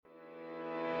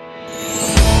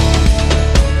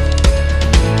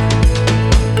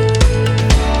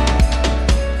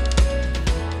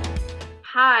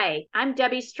I'm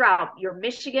Debbie Straub, your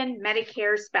Michigan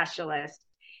Medicare specialist,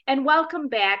 and welcome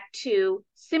back to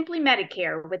Simply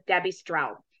Medicare with Debbie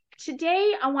Straub.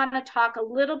 Today, I want to talk a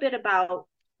little bit about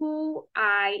who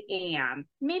I am.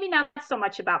 Maybe not so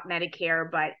much about Medicare,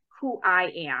 but who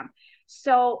I am.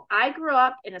 So I grew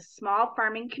up in a small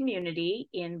farming community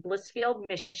in Blissfield,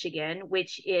 Michigan,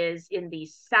 which is in the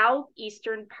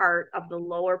southeastern part of the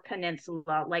Lower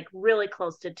Peninsula, like really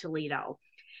close to Toledo.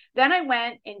 Then I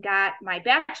went and got my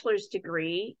bachelor's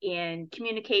degree in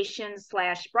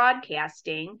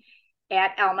communications/broadcasting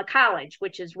at Alma College,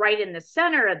 which is right in the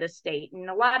center of the state. And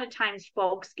a lot of times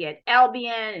folks get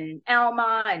Albion and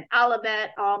Alma and Olivet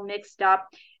all mixed up.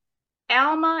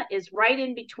 Alma is right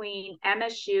in between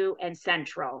MSU and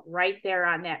Central, right there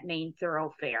on that main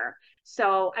thoroughfare.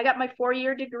 So I got my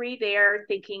 4-year degree there,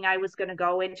 thinking I was going to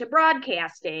go into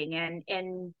broadcasting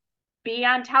and be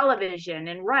on television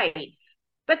and write.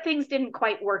 But things didn't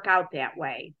quite work out that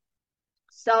way.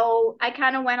 So I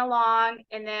kind of went along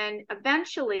and then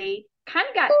eventually kind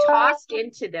of got tossed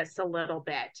into this a little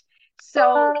bit.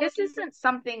 So this isn't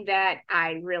something that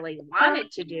I really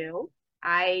wanted to do.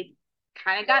 I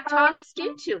kind of got tossed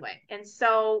into it. And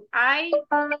so I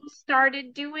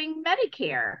started doing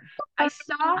Medicare. I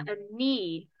saw a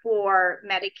need for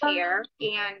Medicare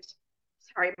and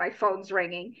sorry, my phone's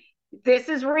ringing. This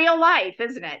is real life,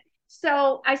 isn't it?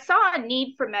 So I saw a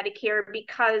need for Medicare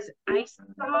because I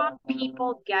saw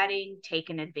people getting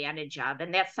taken advantage of,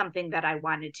 and that's something that I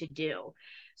wanted to do.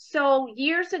 So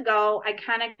years ago, I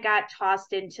kind of got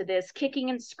tossed into this kicking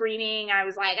and screaming. I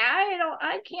was like,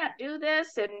 I can't do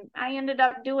this. And I ended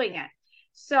up doing it.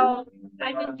 So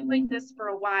I've been doing this for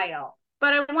a while,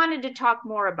 but I wanted to talk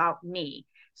more about me.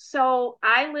 So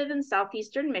I live in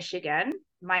southeastern Michigan.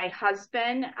 My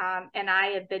husband and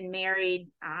I have been married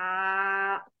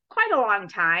quite a long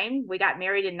time. We got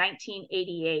married in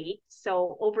 1988,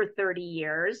 so over 30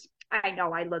 years. I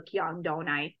know I look young, don't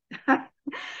I?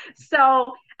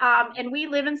 So, and we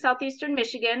live in southeastern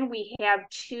Michigan. We have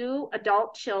 2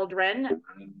 adult children.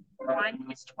 One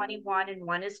is 21 and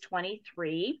one is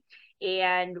 23.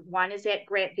 And one is at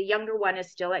the younger one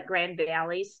is still at Grand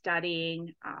Valley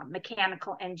studying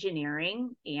mechanical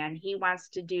engineering. And he wants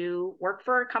to work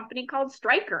for a company called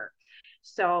Stryker.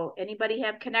 So anybody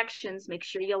have connections, make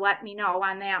sure you let me know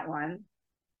on that one.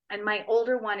 And my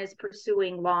older one is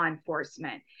pursuing law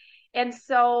enforcement. And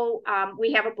so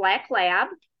we have a black lab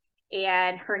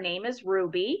and her name is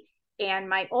Ruby. And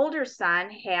my older son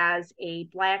has a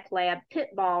black lab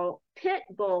pit bull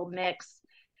mix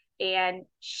and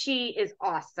she is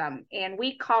awesome. And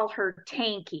we call her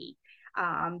Tanky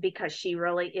because she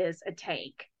really is a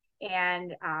tank.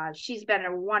 And she's been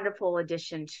a wonderful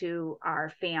addition to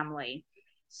our family.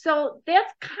 So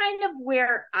that's kind of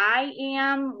where I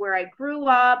am, where I grew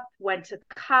up, went to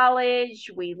college.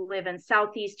 We live in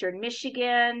southeastern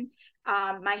Michigan.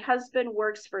 My husband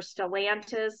works for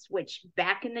Stellantis, which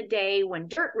back in the day when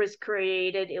dirt was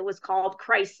created, it was called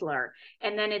Chrysler.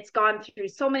 And then it's gone through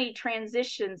so many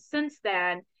transitions since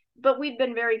then. But we've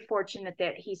been very fortunate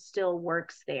that he still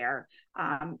works there.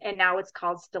 And now it's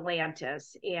called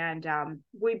Stellantis. And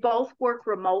we both work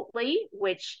remotely,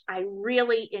 which I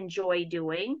really enjoy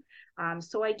doing.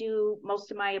 So I do most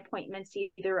of my appointments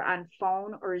either on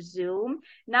phone or Zoom,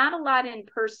 not a lot in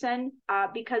person,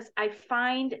 because I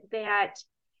find that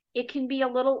it can be a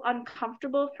little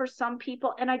uncomfortable for some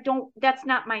people. And that's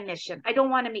not my mission. I don't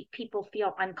want to make people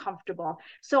feel uncomfortable.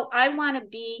 So I want to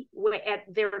be at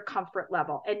their comfort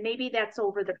level. And maybe that's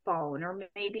over the phone, or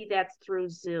maybe that's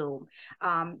through Zoom,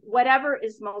 whatever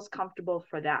is most comfortable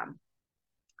for them.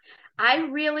 I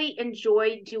really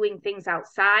enjoy doing things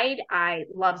outside. I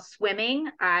love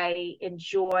swimming. I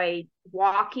enjoy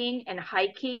walking and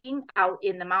hiking out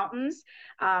in the mountains.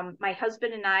 My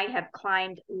husband and I have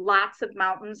climbed lots of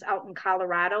mountains out in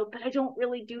Colorado, but I don't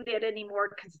really do that anymore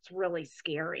because it's really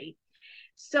scary.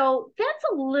 So that's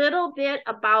a little bit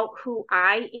about who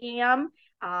I am.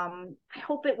 I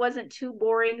hope it wasn't too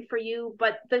boring for you,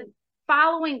 but the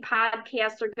following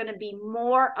podcasts are going to be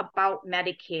more about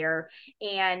Medicare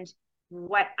and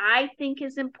what I think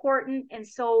is important. And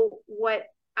so what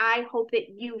I hope that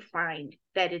you find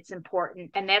that it's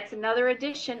important. And that's another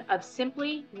edition of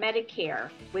Simply Medicare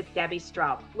with Debbie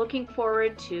Straub. Looking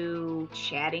forward to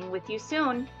chatting with you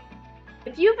soon.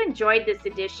 If you've enjoyed this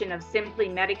edition of Simply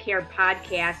Medicare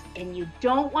podcast and you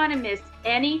don't want to miss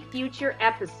any future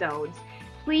episodes,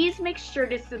 please make sure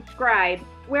to subscribe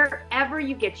wherever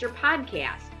you get your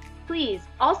podcast. Please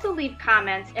also leave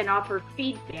comments and offer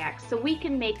feedback so we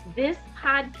can make this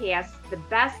podcast the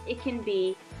best it can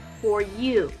be for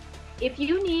you. If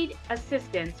you need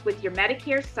assistance with your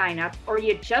Medicare sign-up or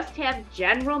you just have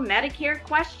general Medicare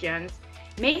questions,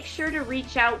 make sure to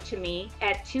reach out to me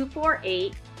at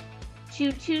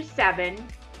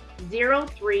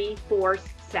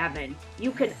 248-227-0347.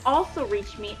 You can also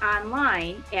reach me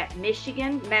online at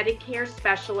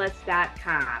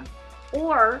MichiganMedicareSpecialist.com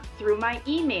or through my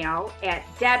email at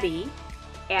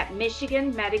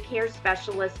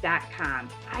Debbie@MichiganMedicareSpecialist.com.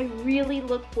 I really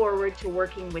look forward to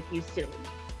working with you soon.